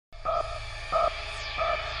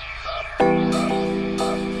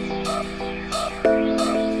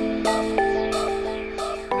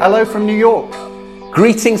Hello from New York.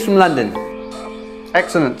 Greetings from London.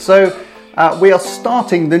 Excellent. So we are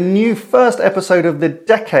starting the new first episode of the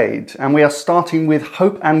decade, and we are starting with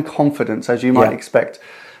hope and confidence, as you might expect.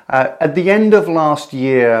 At the end of last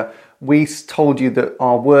year, we told you that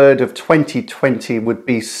our word of 2020 would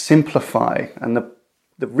be simplify. And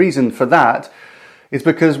the reason for that is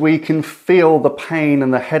because we can feel the pain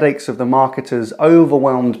and the headaches of the marketers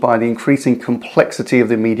overwhelmed by the increasing complexity of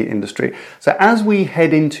the media industry. So as we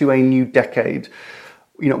head into a new decade,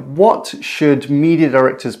 what should media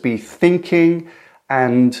directors be thinking?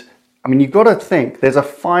 And you've got to think there's a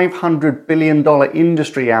 $500 billion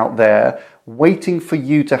industry out there waiting for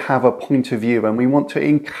you to have a point of view. And we want to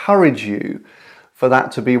encourage you for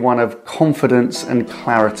that to be one of confidence and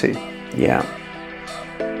clarity. Yeah.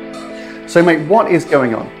 So, mate, what is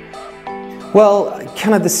going on? Well,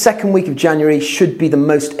 kind of the second week of January should be the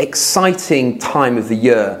most exciting time of the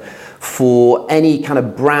year for any kind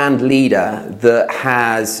of brand leader that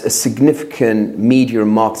has a significant media and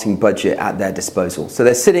marketing budget at their disposal. So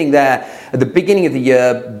they're sitting there at the beginning of the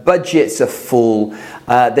year, budgets are full,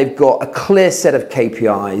 they've got a clear set of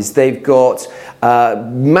KPIs, they've got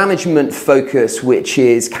management focus, which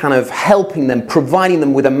is kind of helping them, providing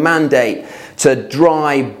them with a mandate to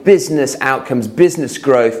drive business outcomes, business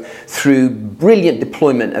growth through brilliant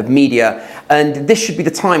deployment of media. And this should be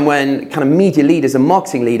the time when kind of media leaders and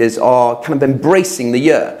marketing leaders are kind of embracing the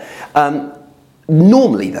year.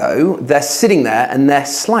 Normally, though, they're sitting there and they're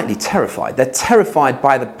slightly terrified. They're terrified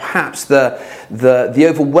by perhaps the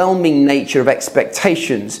overwhelming nature of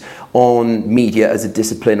expectations on media as a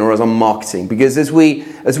discipline or as on marketing. Because as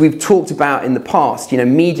we've talked about in the past,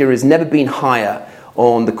 media has never been higher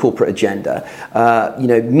on the corporate agenda.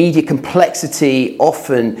 Media complexity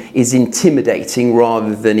often is intimidating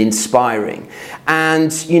rather than inspiring. And,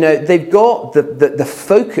 they've got the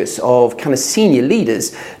focus of kind of senior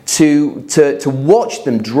leaders to watch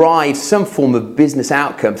them drive some form of business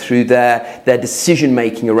outcome through their decision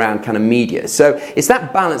making around kind of media. So it's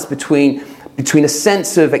that balance between a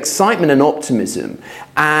sense of excitement and optimism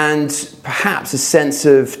and perhaps a sense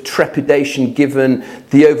of trepidation given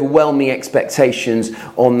the overwhelming expectations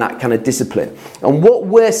on that kind of discipline. And what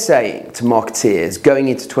we're saying to marketeers going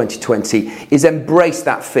into 2020 is embrace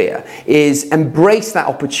that fear, is embrace that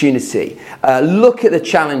opportunity, look at the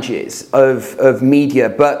challenges of media,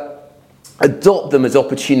 but adopt them as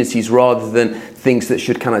opportunities rather than things that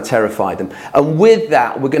should kind of terrify them. And with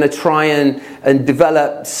that, we're going to try and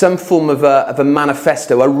develop some form of a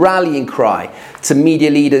manifesto, a rallying cry to media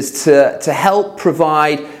leaders to help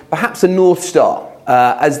provide perhaps a North Star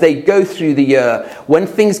as they go through the year when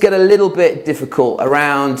things get a little bit difficult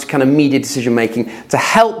around kind of media decision making, to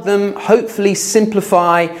help them hopefully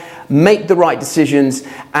simplify, make the right decisions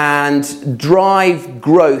and drive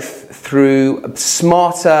growth through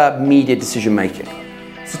smarter media decision making.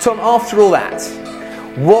 So Tom, after all that,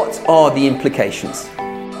 what are the implications?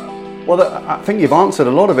 Well, I think you've answered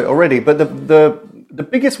a lot of it already, but the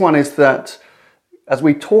biggest one is that, as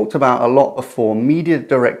we talked about a lot before, media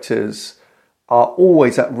directors are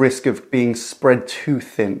always at risk of being spread too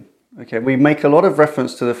thin. Okay, we make a lot of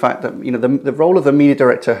reference to the fact that the role of the media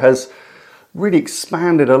director has really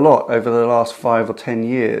expanded a lot over the last 5 or 10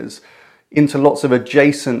 years into lots of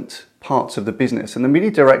adjacent parts of the business. And the media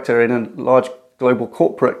director in a large global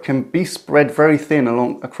corporate can be spread very thin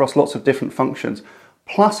across lots of different functions,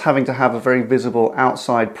 plus having to have a very visible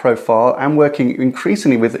outside profile and working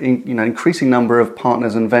increasingly with increasing number of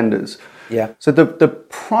partners and vendors. Yeah. So the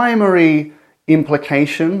primary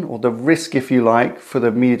implication, or the risk, if you like, for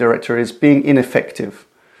the media director is being ineffective.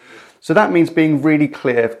 So that means being really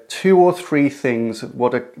clear, 2 or 3 things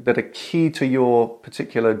that are key to your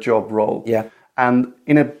particular job role. Yeah. And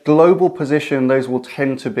in a global position, those will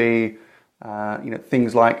tend to be,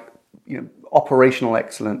 things like, operational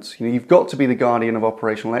excellence. You've got to be the guardian of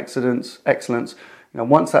operational excellence.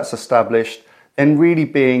 Once that's established, then really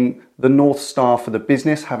being the North Star for the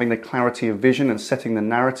business, having the clarity of vision and setting the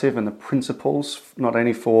narrative and the principles, not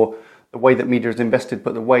only for the way that media is invested,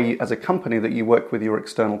 but the way as a company that you work with your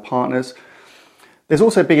external partners. There's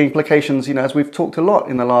also big implications, as we've talked a lot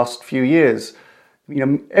in the last few years.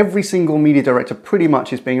 Every single media director pretty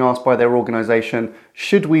much is being asked by their organization,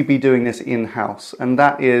 should we be doing this in-house? And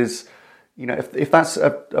that is, if that's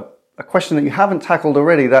a question that you haven't tackled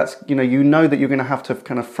already, that's, that you're going to have to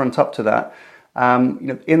kind of front up to that.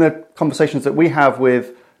 In the conversations that we have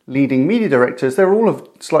with leading media directors, they're all of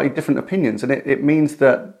slightly different opinions, and it means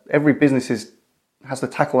that every business has to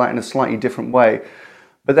tackle that in a slightly different way.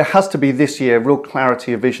 But there has to be this year real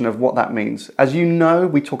clarity of vision of what that means. As you know,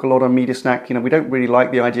 we talk a lot on Media Snack. We don't really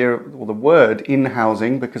like the idea or the word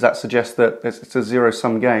in-housing because that suggests that it's a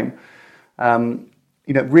zero-sum game.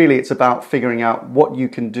 Really it's about figuring out what you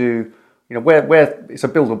can do, where it's a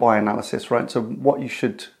build or buy analysis, right? So what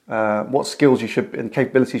skills you should and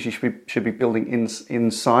capabilities you should be building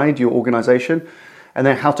inside your organization, and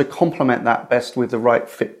then how to complement that best with the right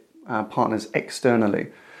fit partners externally.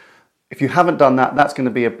 If you haven't done that, that's going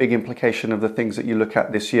to be a big implication of the things that you look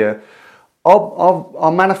at this year.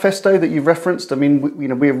 Our manifesto that you referenced,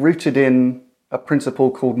 we're rooted in a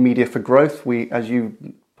principle called Media for Growth. As you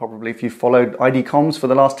probably, if you followed ID Comms for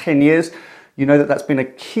the last 10 years, you know that that's been a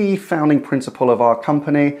key founding principle of our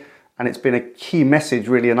company, and it's been a key message,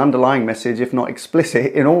 really an underlying message, if not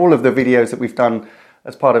explicit, in all of the videos that we've done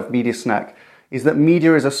as part of Media Snack, is that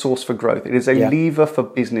media is a source for growth. It is a lever for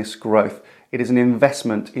business growth. It is an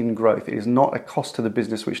investment in growth. It is not a cost to the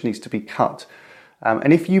business which needs to be cut.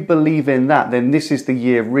 And if you believe in that, then this is the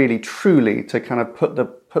year really, truly to kind of put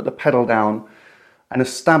the pedal down and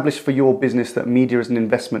establish for your business that media is an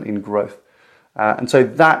investment in growth. And so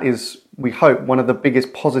that is, we hope, one of the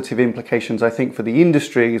biggest positive implications, I think, for the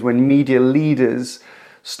industry is when media leaders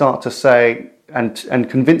start to say and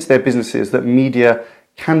convince their businesses that media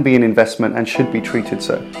can be an investment and should be treated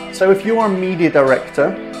so. So if you're a media director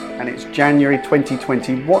and it's January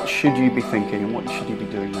 2020, what should you be thinking and what should you be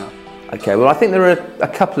doing now? Okay, well, I think there are a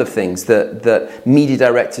couple of things that media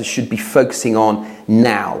directors should be focusing on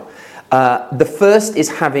now. The first is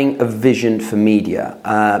having a vision for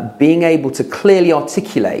media, being able to clearly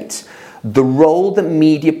articulate the role that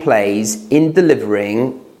media plays in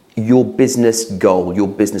delivering your business goal, your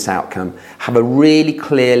business outcome. Have a really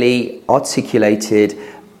clearly articulated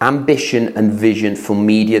ambition and vision for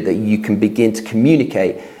media that you can begin to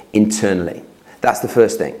communicate internally. That's the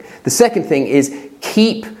first thing. The second thing is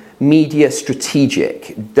keep media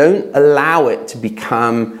strategic. Don't allow it to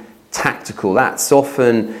become tactical. That's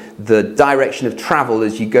often the direction of travel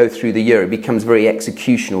as you go through the year. It becomes very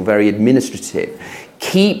executional, very administrative.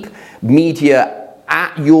 Keep media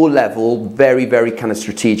at your level very, very kind of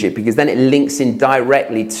strategic, because then it links in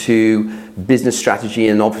directly to business strategy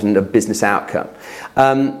and often a business outcome.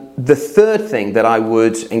 The third thing that I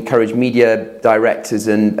would encourage media directors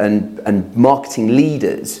and marketing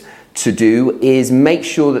leaders to do is make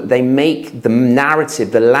sure that they make the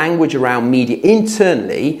narrative, the language around media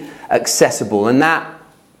internally accessible, and that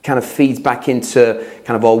kind of feeds back into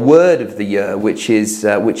kind of our word of the year, which is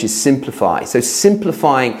simplify. So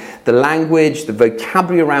simplifying the language, the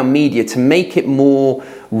vocabulary around media to make it more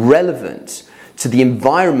relevant to the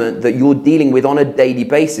environment that you're dealing with on a daily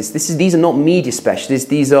basis. These are not media specialists.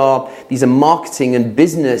 These are marketing and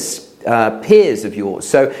business peers of yours.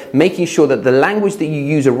 So making sure that the language that you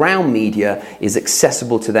use around media is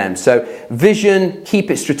accessible to them. So vision, keep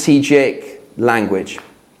it strategic, language.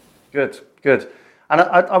 Good. And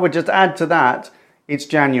I would just add to that, it's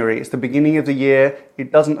January, it's the beginning of the year. It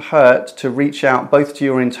doesn't hurt to reach out both to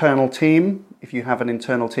your internal team, if you have an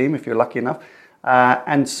internal team, if you're lucky enough,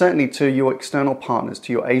 and certainly to your external partners,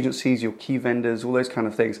 to your agencies, your key vendors, all those kind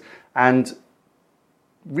of things, and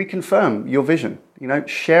reconfirm your vision.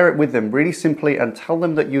 Share it with them really simply and tell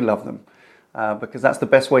them that you love them. Because that's the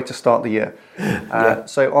best way to start the year.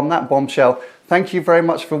 So on that bombshell, thank you very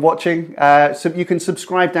much for watching. So you can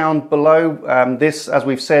subscribe down below. This, as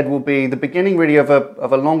we've said, will be the beginning really of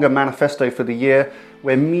a longer manifesto for the year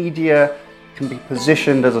where media can be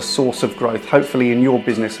positioned as a source of growth, hopefully in your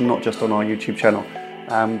business and not just on our YouTube channel.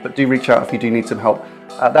 But do reach out if you do need some help.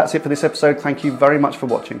 That's it for this episode. Thank you very much for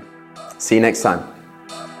watching. See you next time.